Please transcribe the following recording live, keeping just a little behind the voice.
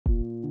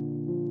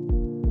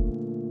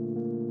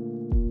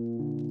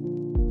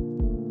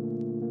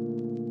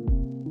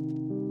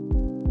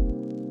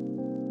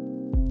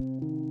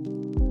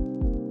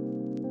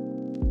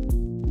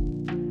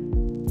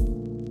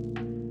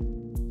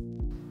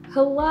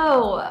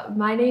Hello,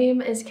 my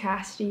name is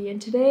Cassidy,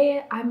 and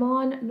today I'm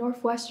on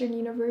Northwestern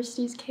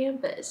University's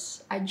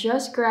campus. I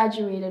just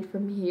graduated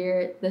from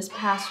here this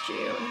past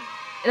June,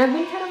 and I've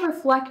been kind of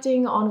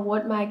reflecting on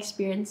what my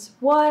experience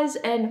was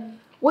and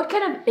what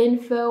kind of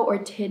info or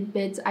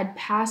tidbits I'd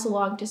pass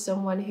along to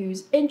someone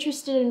who's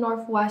interested in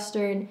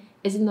Northwestern,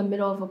 is in the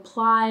middle of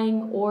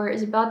applying, or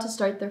is about to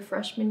start their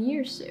freshman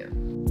year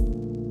soon.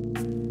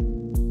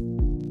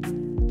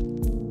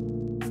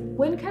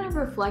 When kind of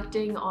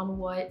reflecting on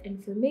what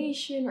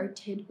information or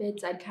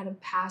tidbits I'd kind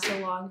of pass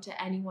along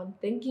to anyone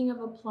thinking of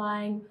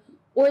applying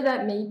or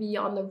that may be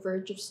on the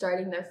verge of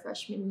starting their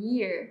freshman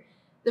year,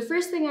 the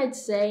first thing I'd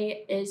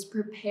say is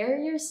prepare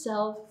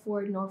yourself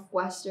for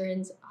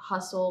Northwestern's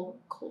hustle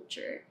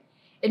culture.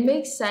 It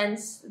makes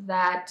sense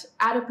that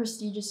at a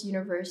prestigious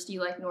university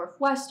like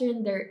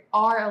Northwestern, there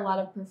are a lot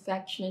of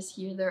perfectionists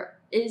here. There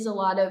is a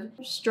lot of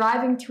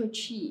striving to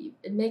achieve.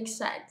 It makes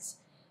sense.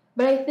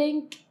 But I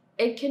think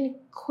it can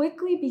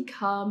quickly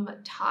become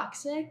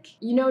toxic.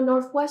 You know,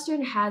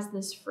 Northwestern has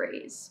this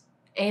phrase,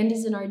 "and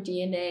is in our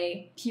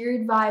DNA." Peer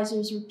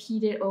advisors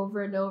repeat it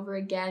over and over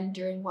again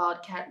during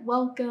Wildcat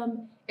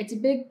Welcome. It's a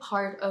big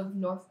part of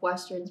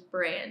Northwestern's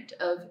brand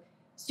of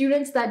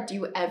students that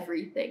do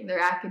everything. They're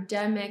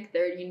academic,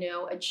 they're,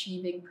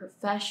 achieving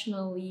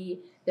professionally,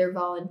 they're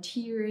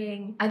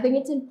volunteering. I think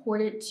it's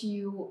important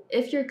to,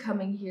 if you're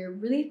coming here,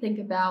 really think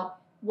about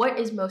what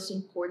is most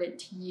important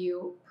to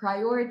you.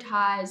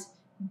 Prioritize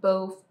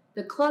both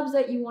the clubs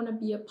that you want to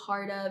be a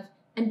part of,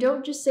 and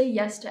don't just say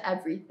yes to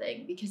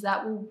everything, because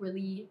that will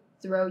really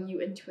throw you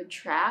into a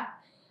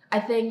trap.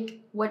 I think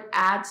what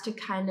adds to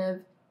kind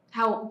of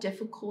how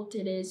difficult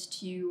it is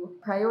to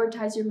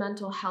prioritize your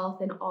mental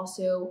health and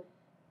also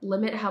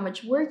limit how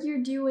much work you're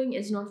doing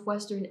is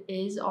Northwestern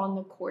is on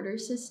the quarter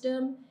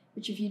system,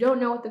 which, if you don't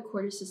know what the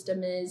quarter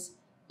system is,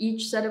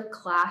 each set of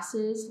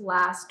classes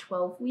lasts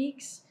 12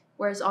 weeks.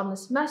 Whereas on the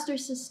semester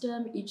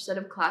system, each set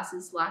of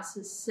classes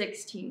lasts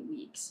 16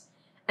 weeks.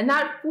 And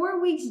that 4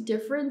 weeks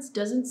difference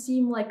doesn't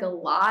seem like a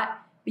lot,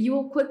 but you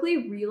will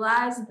quickly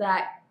realize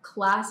that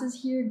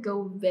classes here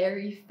go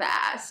very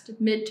fast.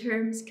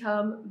 Midterms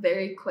come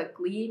very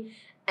quickly,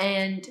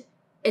 and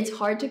it's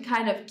hard to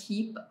kind of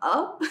keep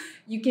up.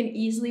 You can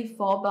easily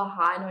fall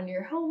behind on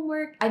your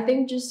homework. I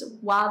think just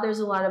while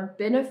there's a lot of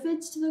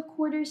benefits to the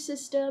quarter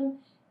system,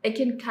 it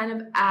can kind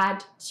of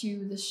add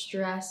to the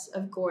stress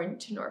of going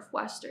to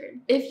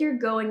Northwestern. If you're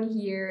going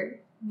here,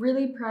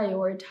 really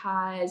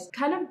prioritize.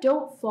 Kind of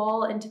don't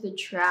fall into the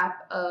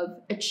trap of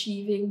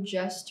achieving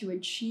just to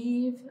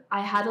achieve.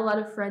 I had a lot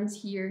of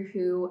friends here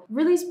who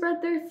really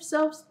spread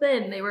themselves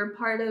thin. They were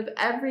part of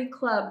every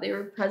club. They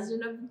were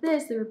president of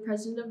this, they were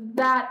president of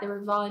that, they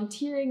were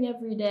volunteering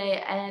every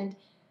day, and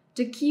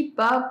to keep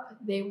up,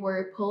 they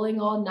were pulling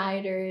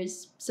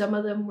all-nighters. Some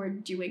of them were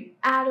doing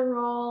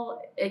Adderall.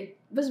 It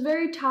was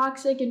very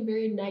toxic and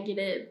very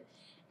negative.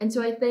 And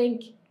so I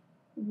think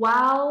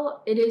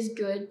while it is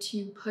good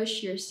to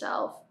push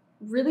yourself,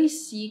 really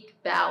seek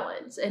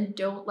balance and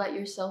don't let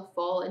yourself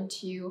fall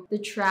into the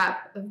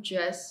trap of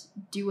just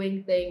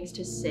doing things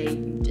to say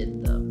you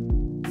did them.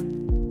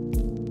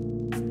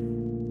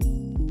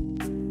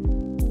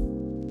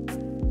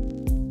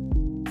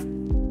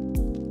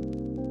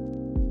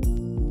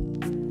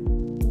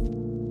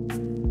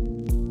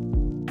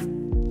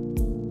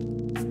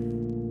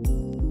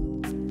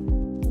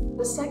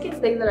 The second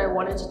thing that I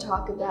wanted to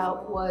talk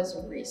about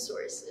was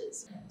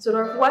resources. So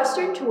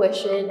Northwestern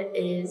tuition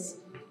is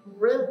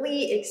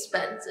really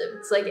expensive.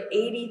 It's like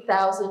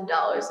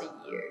 $80,000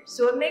 a year.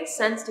 So it makes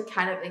sense to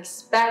kind of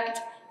expect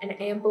an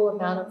ample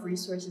amount of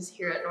resources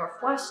here at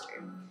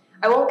Northwestern.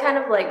 I won't kind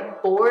of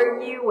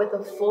bore you with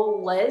a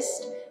full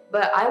list,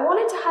 but I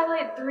wanted to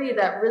highlight 3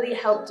 that really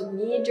helped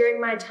me during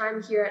my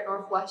time here at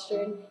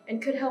Northwestern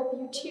and could help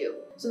you too.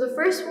 So the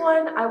first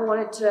one I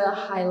wanted to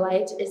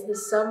highlight is the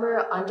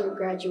Summer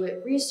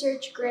Undergraduate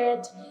Research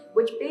Grant,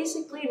 which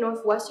basically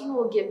Northwestern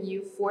will give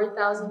you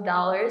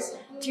 $4,000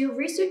 to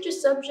research a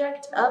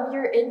subject of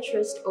your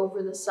interest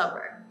over the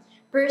summer.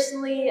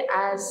 Personally,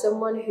 as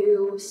someone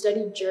who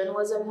studied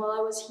journalism while I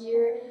was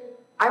here,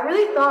 I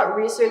really thought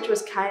research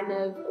was kind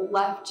of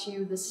left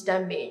to the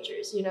STEM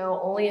majors.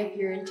 Only if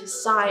you're into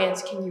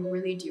science can you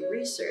really do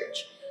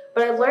research.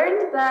 But I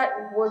learned that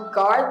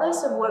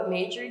regardless of what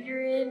major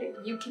you're in,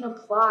 you can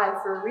apply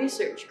for a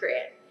research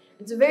grant.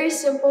 It's a very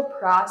simple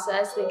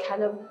process. They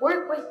kind of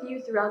work with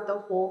you throughout the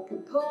whole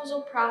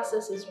proposal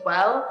process as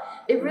well.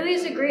 It really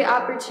is a great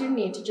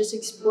opportunity to just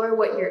explore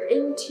what you're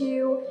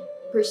into,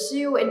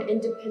 pursue an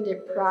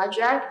independent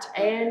project,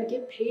 and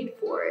get paid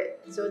for it.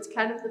 So it's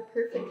kind of the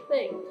perfect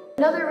thing.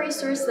 Another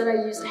resource that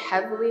I used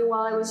heavily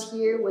while I was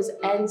here was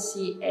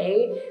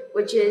NCA,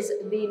 which is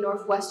the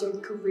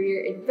Northwestern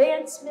Career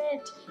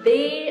Advancement.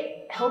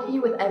 They help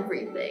you with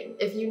everything.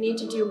 If you need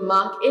to do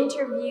mock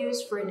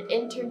interviews for an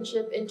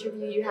internship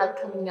interview you have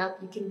coming up,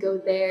 you can go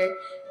there.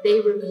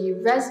 They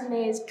review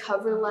resumes,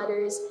 cover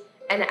letters,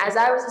 And as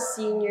I was a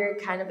senior,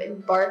 kind of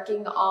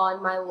embarking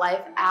on my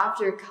life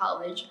after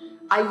college,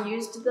 I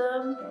used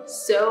them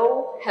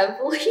so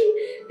heavily.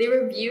 They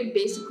reviewed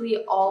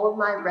basically all of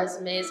my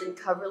resumes and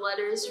cover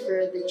letters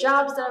for the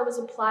jobs that I was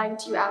applying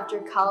to after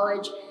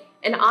college.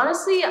 And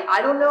honestly,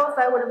 I don't know if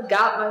I would have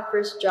got my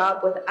first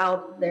job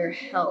without their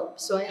help.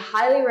 So I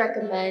highly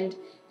recommend,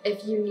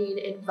 if you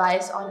need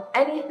advice on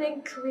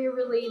anything career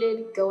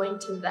related, going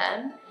to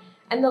them.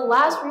 And the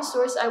last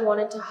resource I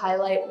wanted to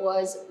highlight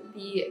was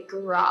the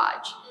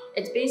Garage.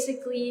 It's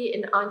basically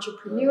an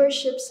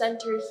entrepreneurship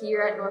center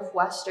here at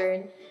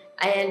Northwestern.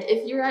 And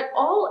if you're at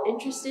all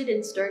interested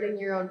in starting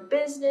your own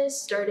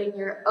business, starting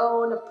your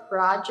own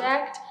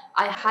project,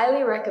 I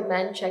highly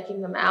recommend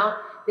checking them out.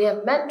 They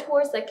have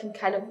mentors that can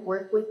kind of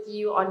work with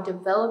you on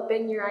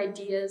developing your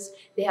ideas.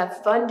 They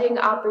have funding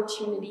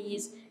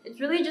opportunities.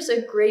 It's really just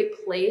a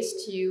great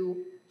place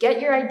to get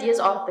your ideas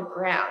off the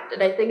ground.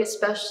 And I think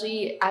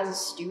especially as a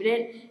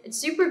student, it's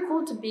super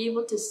cool to be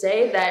able to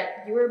say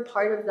that you were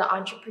part of the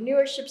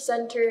entrepreneurship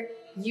center,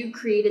 you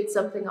created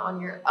something on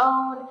your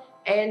own,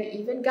 and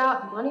even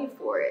got money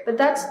for it. But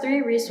that's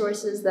 3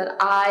 resources that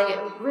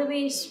I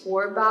really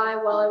swore by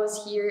while I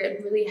was here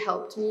and really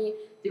helped me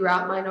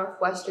throughout my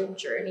Northwestern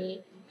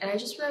journey. And I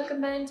just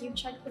recommend you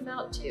check them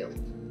out too.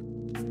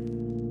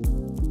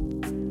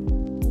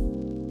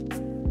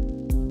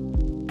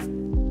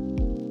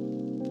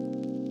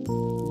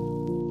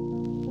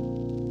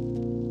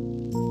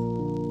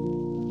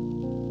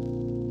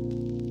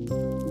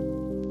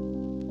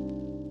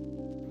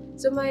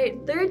 So my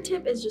third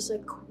tip is just a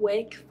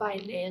quick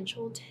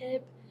financial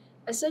tip.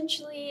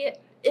 Essentially,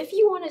 if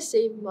you want to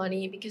save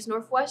money, because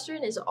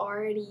Northwestern is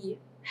already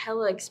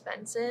hella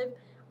expensive,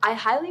 I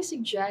highly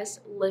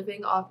suggest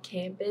living off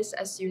campus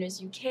as soon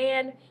as you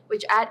can,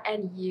 which at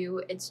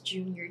NU, it's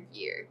junior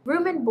year.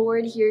 Room and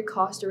board here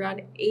cost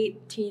around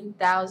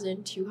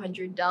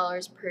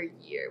 $18,200 per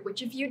year,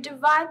 which if you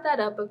divide that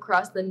up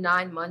across the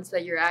 9 months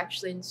that you're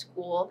actually in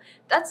school,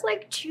 that's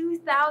like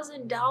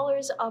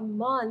 $2,000 a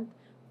month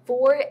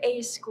for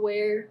a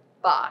square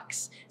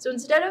box. So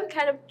instead of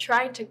kind of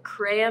trying to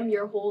cram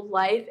your whole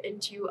life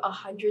into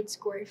 100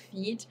 square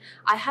feet,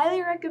 I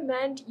highly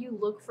recommend you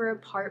look for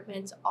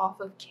apartments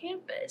off of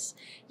campus.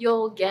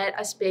 You'll get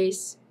a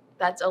space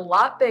that's a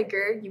lot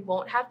bigger, you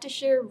won't have to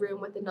share a room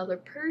with another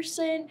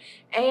person,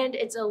 and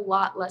it's a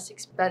lot less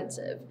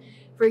expensive.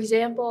 For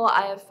example,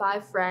 I have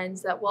 5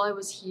 friends that while I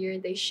was here,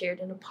 they shared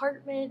an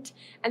apartment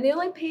and they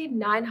only paid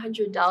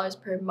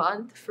 $900 per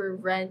month for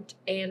rent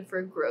and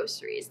for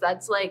groceries.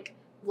 That's like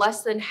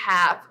less than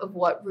half of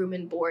what room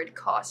and board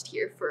cost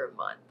here for a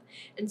month.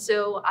 And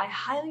so I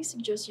highly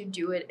suggest you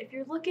do it if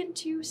you're looking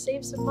to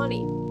save some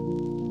money.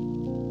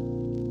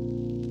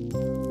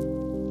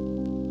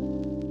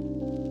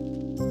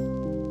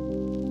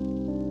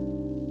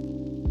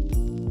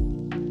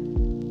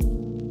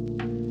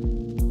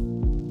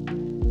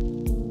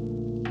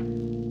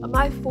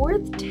 My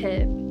 4th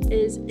tip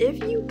is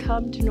if you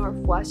come to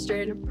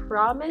Northwestern,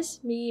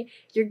 promise me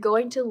you're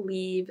going to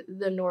leave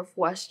the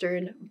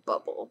Northwestern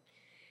bubble.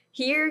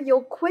 Here,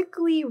 you'll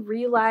quickly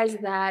realize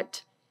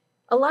that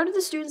a lot of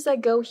the students that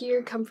go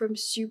here come from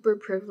super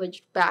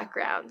privileged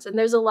backgrounds, and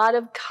there's a lot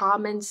of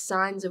common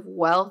signs of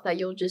wealth that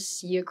you'll just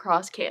see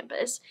across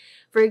campus.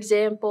 For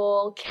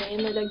example,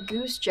 Canada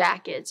Goose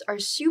jackets are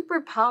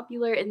super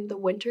popular in the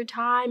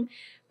wintertime,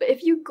 but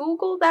if you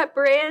Google that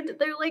brand,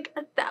 they're like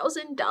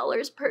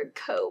 $1,000 per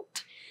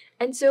coat.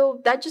 And so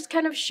that just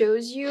kind of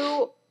shows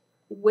you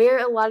where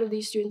a lot of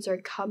these students are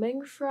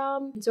coming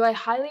from. And so I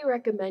highly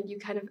recommend you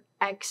kind of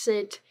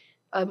exit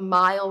a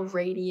mile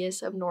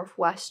radius of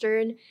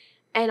Northwestern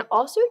and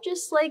also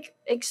just like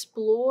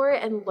explore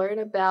and learn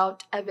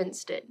about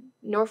Evanston.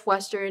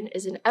 Northwestern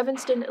is in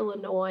Evanston,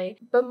 Illinois,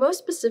 but most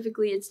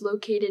specifically it's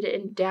located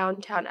in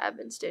downtown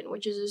Evanston,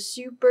 which is a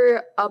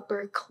super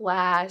upper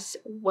class,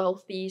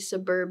 wealthy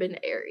suburban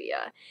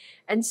area.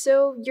 And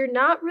so you're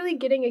not really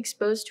getting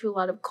exposed to a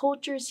lot of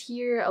cultures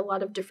here, a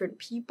lot of different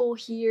people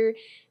here.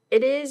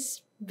 It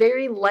is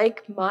very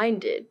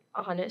like-minded,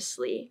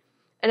 honestly.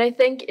 And I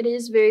think it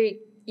is very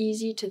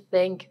easy to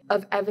think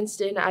of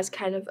Evanston as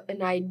kind of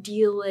an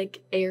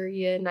idyllic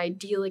area, an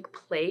idyllic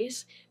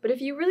place. But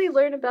if you really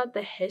learn about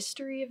the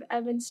history of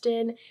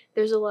Evanston,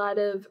 there's a lot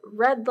of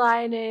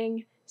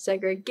redlining,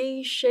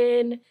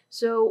 segregation.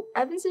 So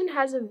Evanston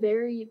has a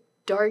very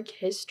dark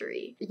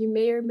history. You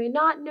may or may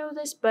not know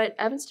this, but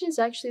Evanston is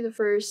actually the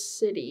first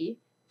city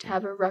to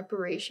have a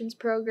reparations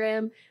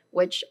program,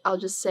 which I'll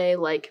just say,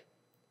 like,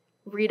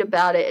 read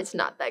about it. It's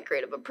not that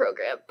great of a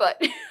program,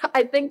 but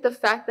I think the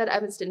fact that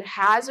Evanston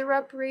has a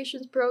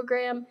reparations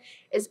program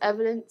is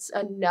evidence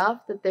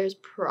enough that there's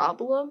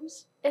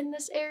problems in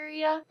this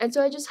area. And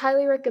so I just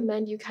highly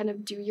recommend you kind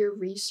of do your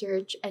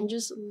research and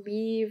just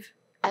leave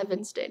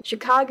Evanston.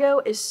 Chicago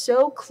is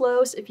so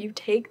close. If you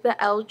take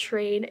the L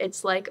train,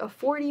 it's like a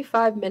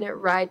 45-minute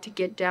ride to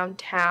get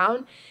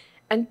downtown.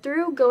 And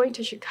through going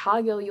to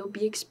Chicago, you'll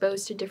be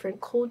exposed to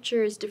different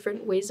cultures,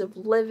 different ways of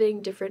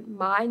living, different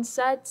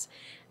mindsets.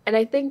 And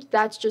I think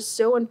that's just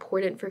so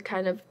important for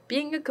kind of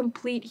being a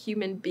complete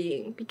human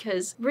being,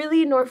 because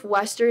really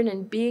Northwestern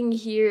and being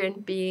here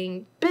and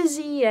being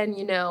busy and,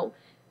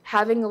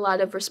 having a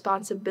lot of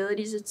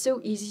responsibilities, it's so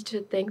easy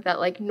to think that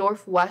like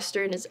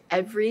Northwestern is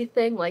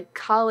everything, like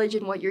college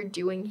and what you're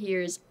doing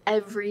here is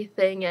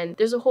everything, and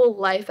there's a whole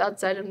life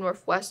outside of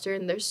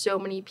Northwestern. There's so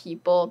many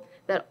people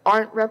that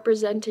aren't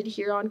represented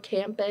here on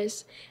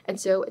campus, and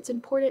so it's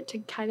important to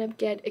kind of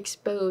get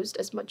exposed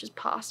as much as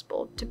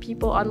possible to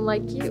people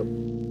unlike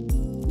you.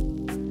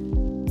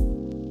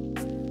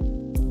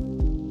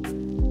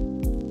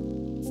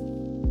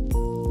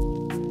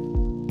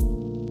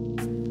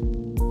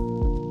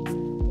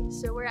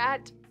 So we're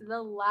at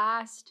the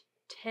last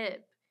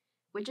tip,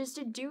 which is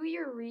to do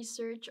your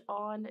research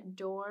on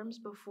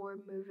dorms before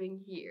moving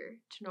here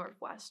to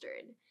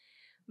Northwestern.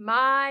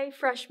 My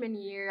freshman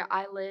year,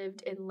 I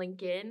lived in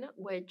Lincoln,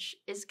 which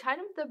is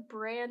kind of the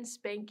brand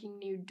spanking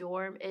new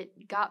dorm.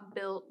 It got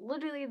built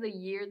literally the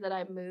year that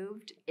I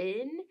moved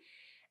in.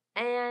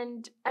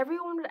 And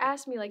everyone would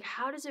ask me, like,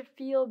 how does it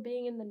feel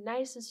being in the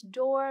nicest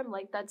dorm?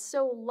 Like, that's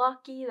so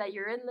lucky that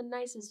you're in the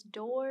nicest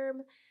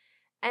dorm.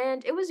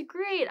 And it was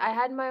great. I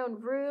had my own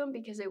room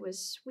because it was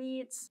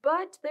suites,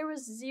 but there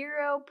was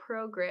zero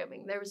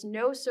programming. There was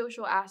no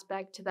social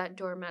aspect to that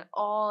dorm at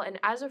all. And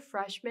as a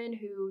freshman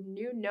who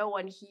knew no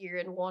one here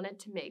and wanted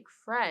to make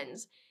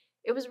friends,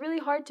 it was really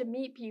hard to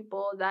meet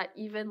people that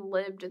even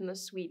lived in the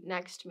suite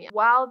next to me.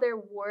 While there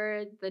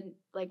were the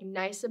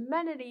nice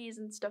amenities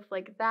and stuff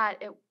like that,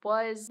 it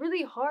was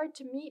really hard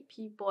to meet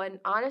people and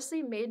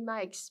honestly made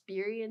my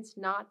experience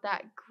not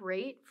that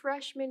great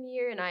freshman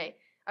year. And I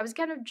was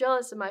kind of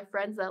jealous of my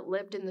friends that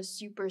lived in the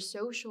super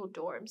social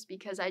dorms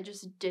because I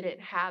just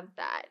didn't have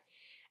that.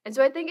 And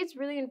so I think it's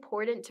really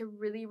important to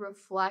really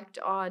reflect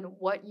on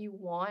what you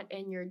want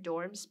in your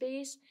dorm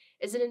space.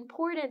 Is it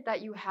important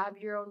that you have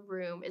your own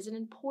room? Is it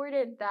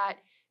important that,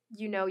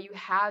 you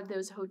have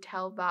those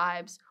hotel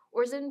vibes?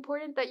 Or is it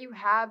important that you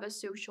have a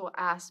social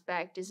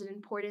aspect? Is it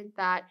important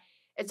that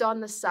it's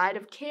on the side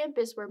of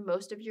campus where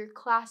most of your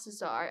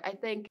classes are? I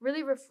think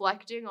really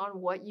reflecting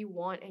on what you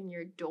want in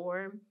your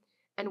dorm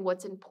and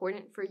what's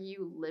important for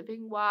you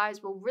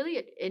living-wise will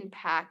really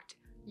impact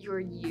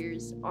your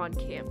years on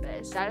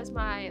campus. That is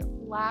my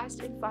last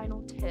and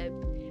final tip,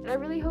 and I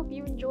really hope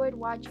you enjoyed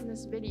watching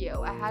this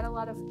video. I had a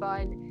lot of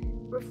fun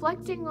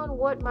reflecting on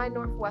what my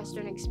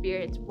Northwestern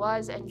experience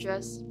was and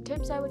just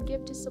tips I would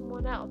give to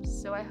someone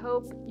else. So I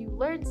hope you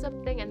learned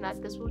something and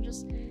that this will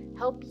just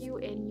help you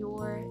in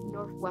your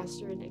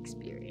Northwestern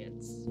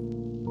experience.